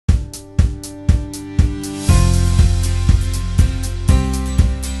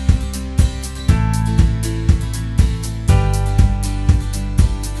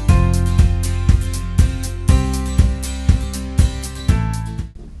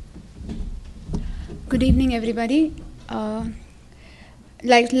Good evening, everybody.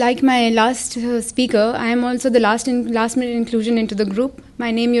 Like my last speaker, I am also the last minute inclusion into the group.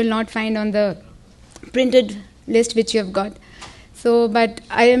 My name you will not find on the printed list which you have got. So, but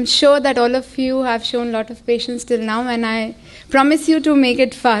I am sure that all of you have shown a lot of patience till now, and I promise you to make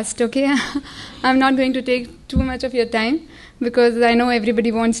it fast, okay? I'm not going to take too much of your time because I know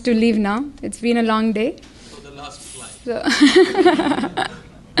everybody wants to leave now. It's been a long day. So the last slide.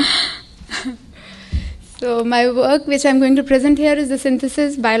 So my work which I'm going to present here is the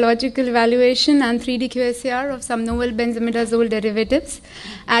synthesis, biological evaluation and 3D Qsar of some novel benzimidazole derivatives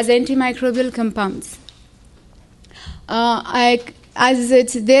as antimicrobial compounds. As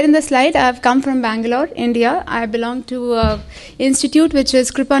it's there in the slide, I have come from Bangalore, India. I belong to an institute which is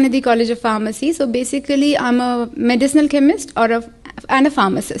Krupanidhi College of Pharmacy. So basically I'm a medicinal chemist and a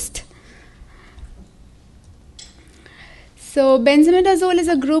pharmacist. So benzimidazole is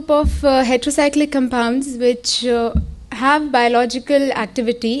a group of heterocyclic compounds which have biological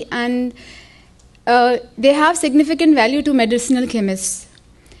activity, and they have significant value to medicinal chemists.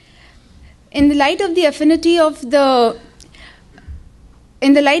 In the light of affinity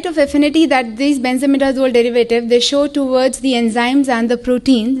that these benzimidazole derivatives they show towards the enzymes and the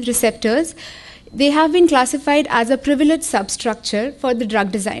protein receptors, they have been classified as a privileged substructure for the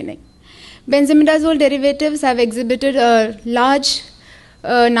drug designing. Benzimidazole derivatives have exhibited a large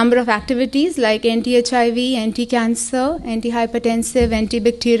number of activities like anti-HIV, anti-cancer, anti-hypertensive,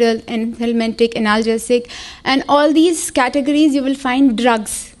 antibacterial, anthelmintic, analgesic, and all these categories you will find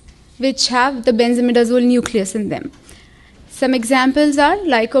drugs which have the benzimidazole nucleus in them. Some examples are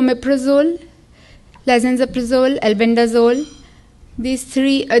like omeprazole, lansoprazole, albendazole. These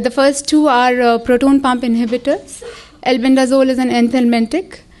three, the first two are proton pump inhibitors. Albendazole is an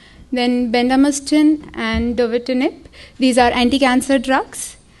anthelmintic. Then bendamustine and dovatinib, these are anti-cancer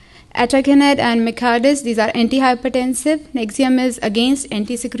drugs. Atacanid and Micardis, these are anti-hypertensive. Nexium is against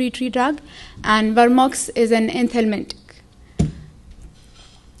anti-secretory drug, and Vermox is an anthelmintic.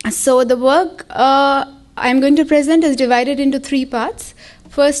 So the work I'm going to present is divided into three parts.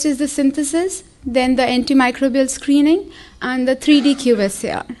 First is the synthesis, then the antimicrobial screening, and the 3D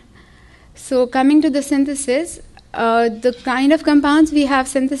Qsar. So coming to the synthesis, the kind of compounds we have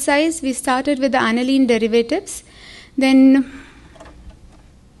synthesized, we started with the aniline derivatives. Then,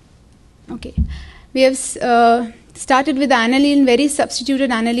 we have started with the aniline, very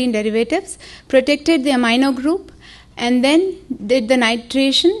substituted aniline derivatives, protected the amino group, and then did the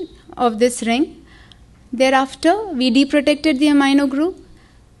nitration of this ring. Thereafter, we deprotected the amino group,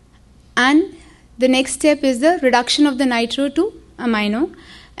 and the next step is the reduction of the nitro to amino,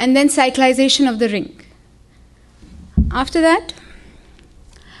 and then cyclization of the ring. After that,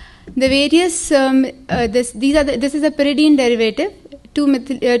 the various this is a pyridine derivative,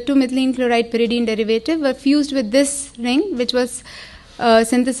 2-methylene chloride pyridine derivative were fused with this ring, which was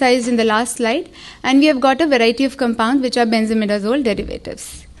synthesized in the last slide, and we have got a variety of compounds which are benzimidazole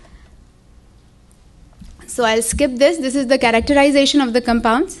derivatives. So I'll skip this. This is the characterization of the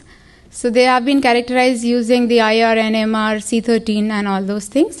compounds. So they have been characterized using the IR, NMR, C13, and all those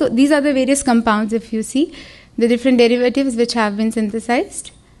things. So these are the various compounds, if you see the different derivatives which have been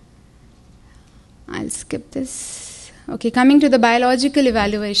synthesized. I'll skip this. Okay, coming to the biological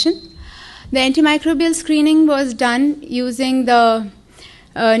evaluation. The antimicrobial screening was done using the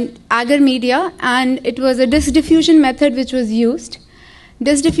agar media, and it was a disc diffusion method which was used.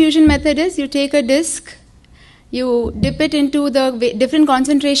 Disc diffusion method is you take a disc, you dip it into the different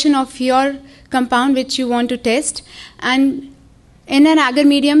concentration of your compound which you want to test, and in an agar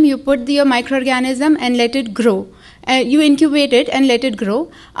medium, you put your microorganism and let it grow. You incubate it and let it grow.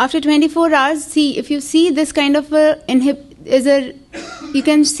 After 24 hours, if you see this kind of you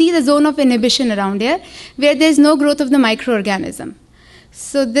can see the zone of inhibition around here, where there is no growth of the microorganism.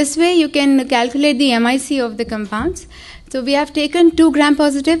 So this way, you can calculate the MIC of the compounds. So we have taken 2 gram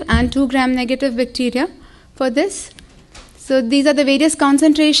positive and 2 gram negative bacteria for this. So these are the various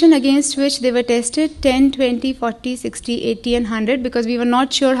concentration against which they were tested, 10, 20, 40, 60, 80, and 100, because we were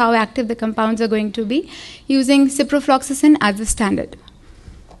not sure how active the compounds are going to be, using ciprofloxacin as the standard.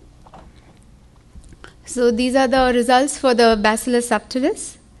 So these are the results for the Bacillus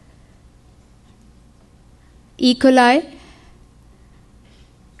subtilis, E. coli.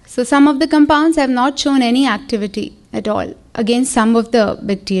 So some of the compounds have not shown any activity at all against some of the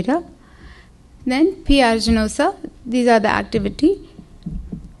bacteria. Then P. aeruginosa, these are the activity.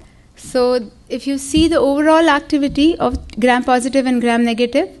 So if you see the overall activity of gram positive and gram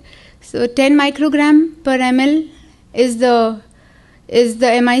negative, so 10 microgram per ml is the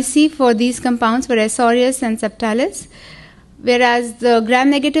MIC for these compounds for S. aureus and Septalis, whereas the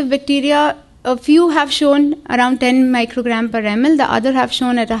gram-negative bacteria a few have shown around 10 microgram per ml, the other have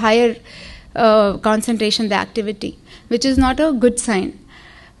shown at a higher concentration the activity, which is not a good sign.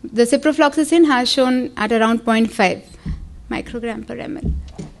 The ciprofloxacin has shown at around 0.5 microgram per ml.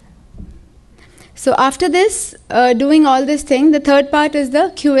 So after this, doing all this thing, the third part is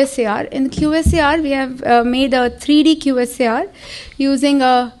the QSAR. In QSAR, we have made a 3D QSAR using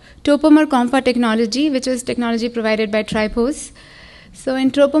a Topomer CoMFA technology, which is technology provided by Tripos. So in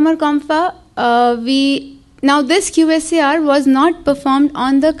Topomer CoMFA, now this QSAR was not performed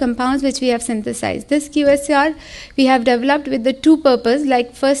on the compounds which we have synthesized. This QSAR we have developed with the two purposes.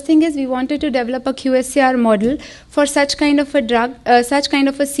 Like first thing is we wanted to develop a QSAR model for such kind of a drug, such kind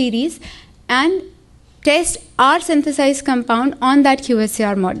of a series, and test our synthesized compound on that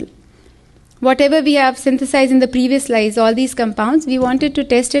QSAR model. Whatever we have synthesized in the previous slides, all these compounds, we wanted to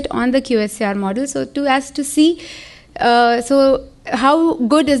test it on the QSAR model. So to see how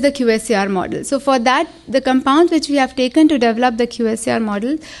good is the QSAR model. So for that, the compounds which we have taken to develop the QSAR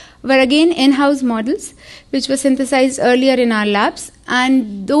model were again in-house models, which were synthesized earlier in our labs.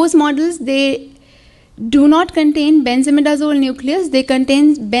 And those models, they do not contain benzimidazole nucleus, they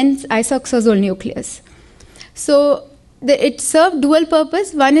contain benz-isoxazole nucleus. So it served dual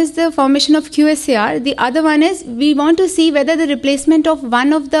purpose. One is the formation of QSAR. The other one is we want to see whether the replacement of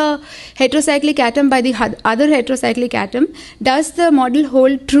one of the heterocyclic atom by the other heterocyclic atom, does the model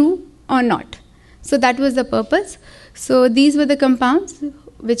hold true or not. So that was the purpose. So these were the compounds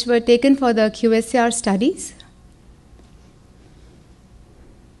which were taken for the QSAR studies.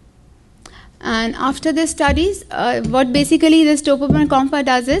 And after the studies, what basically this Topomer CoMFA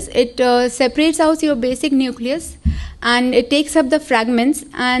does is it separates out your basic nucleus and it takes up the fragments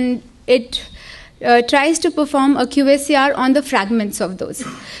and it tries to perform a QSAR on the fragments of those.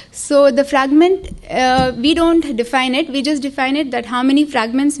 So the fragment, we don't define it, we just define it that how many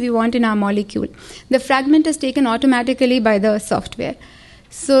fragments we want in our molecule. The fragment is taken automatically by the software.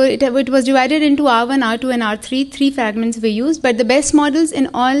 So it was divided into R1, R2 and R3. 3 fragments were used, but the best models in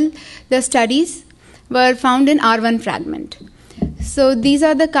all the studies were found in R1 fragment. So these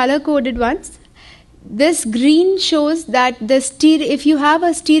are the color-coded ones. This green shows that if you have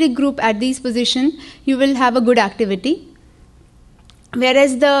a steric group at these positions, you will have a good activity.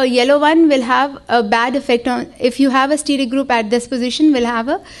 Whereas the yellow one will have a bad effect on, if you have a steric group at this position, will have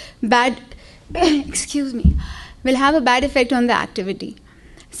a bad, will have a bad effect on the activity.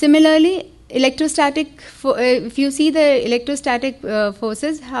 Similarly, electrostatic, if you see the electrostatic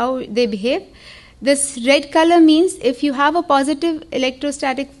forces, how they behave, this red color means if you have a positive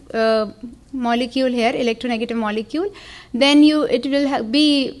electrostatic molecule here, electronegative molecule, then it will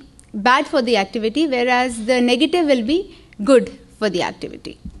be bad for the activity, whereas the negative will be good for the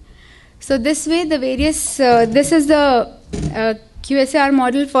activity. So this way the various, this is the QSAR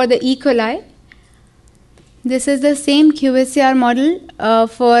model for the E. coli. This is the same QSAR model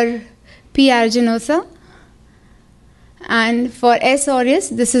for P. aeruginosa, and for S. aureus,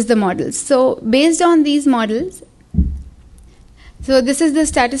 this is the model. So based on these models, so this is the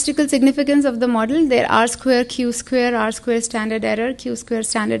statistical significance of the model. There are R square, Q square, R square standard error, Q square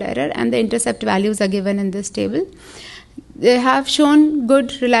standard error, and the intercept values are given in this table. They have shown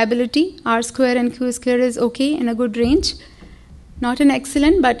good reliability. R square and Q square is okay, in a good range. Not an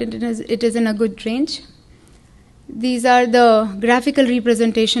excellent, but it is in a good range. These are the graphical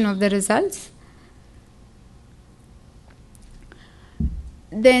representation of the results.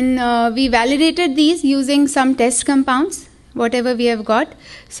 Then we validated these using some test compounds, whatever we have got.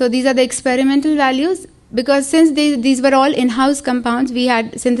 So these are the experimental values. Because since these were all in-house compounds we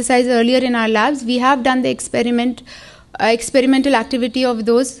had synthesized earlier in our labs, we have done the experimental activity of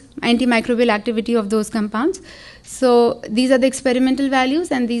those, antimicrobial activity of those compounds. So these are the experimental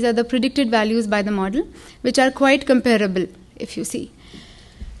values and these are the predicted values by the model, which are quite comparable, if you see,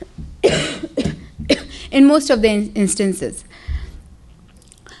 in most of the instances.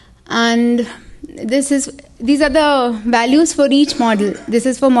 And these are the values for each model. This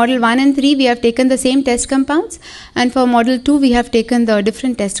is for model 1 and 3, we have taken the same test compounds, and for model 2, we have taken the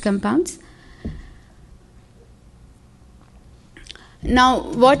different test compounds. Now,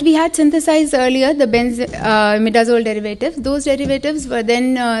 what we had synthesized earlier, the benzimidazole derivatives, those derivatives were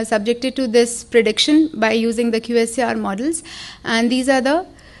then subjected to this prediction by using the QSAR models, and these are the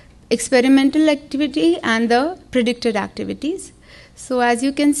experimental activity and the predicted activities. So as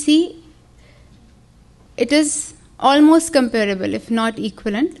you can see, it is almost comparable, if not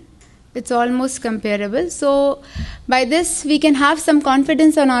equivalent. It's almost comparable. So by this, we can have some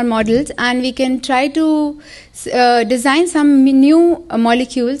confidence on our models and we can try to design some new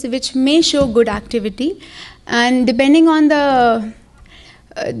molecules which may show good activity. And depending on the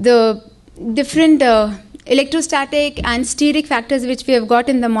different electrostatic and steric factors which we have got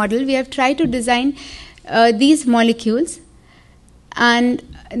in the model, we have tried to design these molecules, and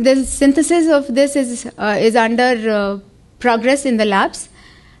the synthesis of this is under progress in the labs.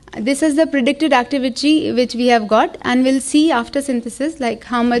 This is the predicted activity which we have got, and we'll see after synthesis like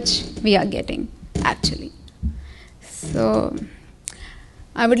how much we are getting actually. So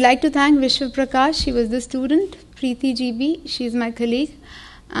I would like to thank Vishwa Prakash, she was the student, Preeti GB, she is my colleague,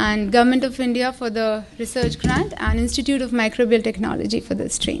 and Government of India for the research grant, and Institute of Microbial Technology for the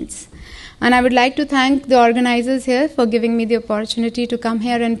strains. And I would like to thank the organizers here for giving me the opportunity to come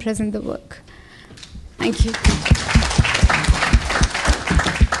here and present the work. Thank you.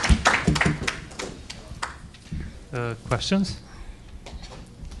 Questions?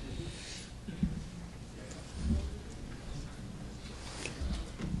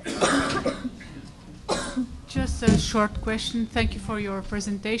 Just a short question. Thank you for your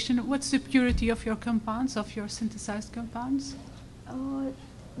presentation. What's the purity of your compounds, of your synthesized compounds?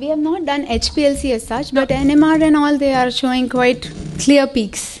 We have not done HPLC as such, but NMR and all, they are showing quite clear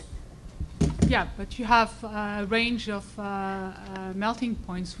peaks. Yeah, but you have a range of melting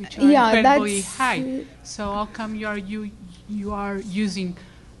points which are incredibly high. So how come you are using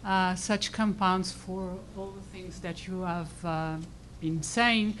such compounds for all the things that you have been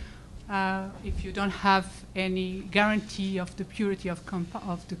saying if you don't have any guarantee of the purity of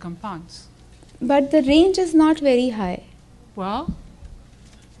the compounds? But the range is not very high. Well,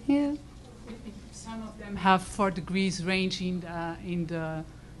 yeah. Some of them have 4 degrees range in the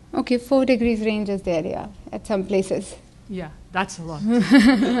Okay, 4 degrees range is there, yeah, at some places. Yeah, that's a lot.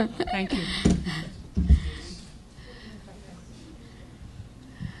 Thank you.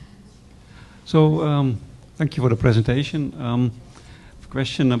 So, thank you for the presentation.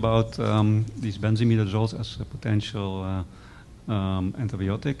 Question about these benzimidazoles as potential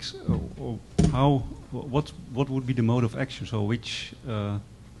antibiotics. What would be the mode of action? So, which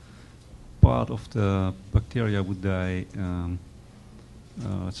part of the bacteria would they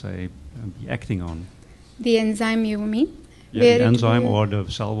let's say, be acting on? The enzyme, you mean? Yeah, the enzyme or the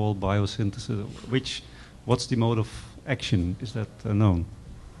cell wall biosynthesis. What's the mode of action? Is that known?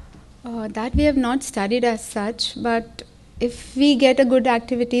 That we have not studied as such, but if we get a good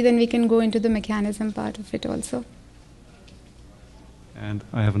activity, then we can go into the mechanism part of it also. And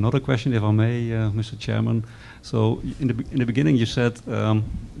I have another question, if I may, Mr. Chairman. So, in the beginning, you said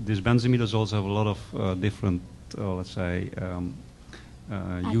these benzimidazoles have a lot of different, let's say,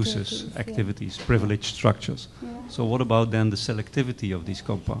 uses, activities, yeah. Privileged structures. Yeah. So what about then the selectivity of these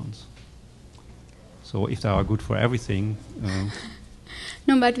compounds? So if they are good for everything...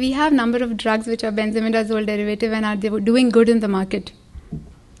 No, but we have number of drugs which are benzimidazole derivative and are doing good in the market.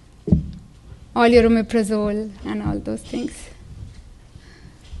 All your omeprazole and all those things.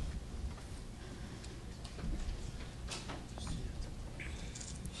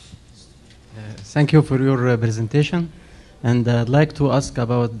 Thank you for your presentation. And I'd like to ask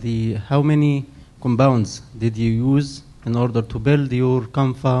about how many compounds did you use in order to build your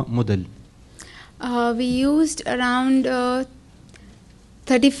CoMFA model? We used around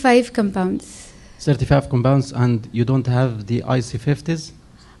 35 compounds. 35 compounds, and you don't have the IC50s?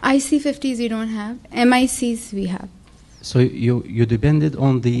 IC50s you don't have. MICs we have. So you depended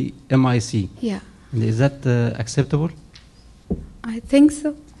on the MIC? Yeah. And is that acceptable? I think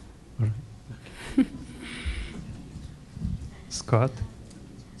so. All right. Scott?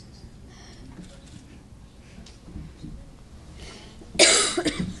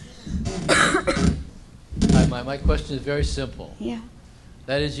 Hi, my question is very simple. Yeah.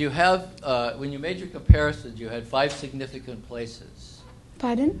 That is, you have, when you made your comparisons, you had 5 significant places.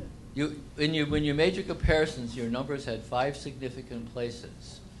 Pardon? When you made your comparisons, your numbers had 5 significant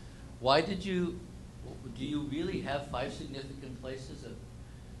places. Why do you really have 5 significant places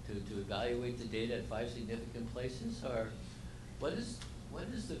to evaluate the data at 5 significant places? Or what is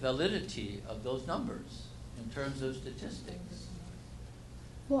the validity of those numbers in terms of statistics?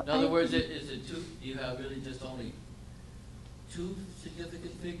 Well, in other words, is it do you have really just only 2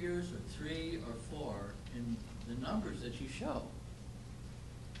 significant figures, or 3 or 4 in the numbers that you show?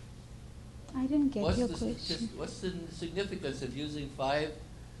 I didn't get your question. What's the significance of using 5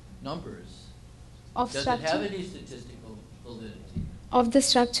 numbers? Of Does structure? it have any statistical validity? Of the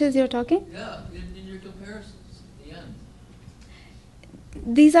structures you're talking? Yeah, in your comparisons at the end.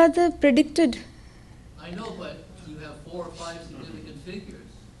 These are the predicted. I know, but you have 4 or 5 significant figures.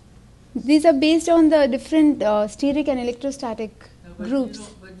 These are based on the different steric and electrostatic groups.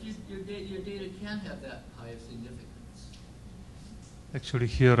 But your data can have that high of significance. Actually,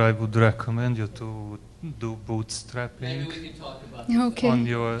 here I would recommend you to do bootstrapping. Maybe we can talk about this. Okay. On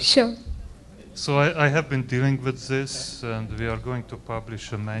your sure. So I have been dealing with this, and we are going to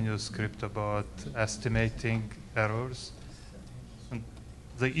publish a manuscript about estimating errors. And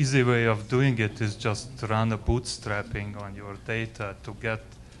the easy way of doing it is just run a bootstrapping on your data to get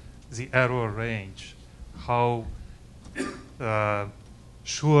the error range, how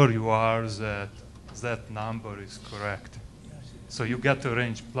sure you are that that number is correct. So you get a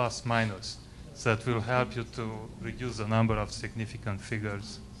range plus minus that will help you to reduce the number of significant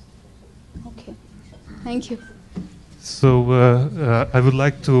figures. Okay, thank you. So I would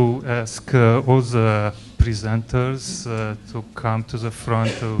like to ask all the presenters to come to the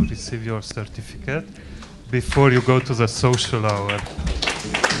front to receive your certificate before you go to the social hour.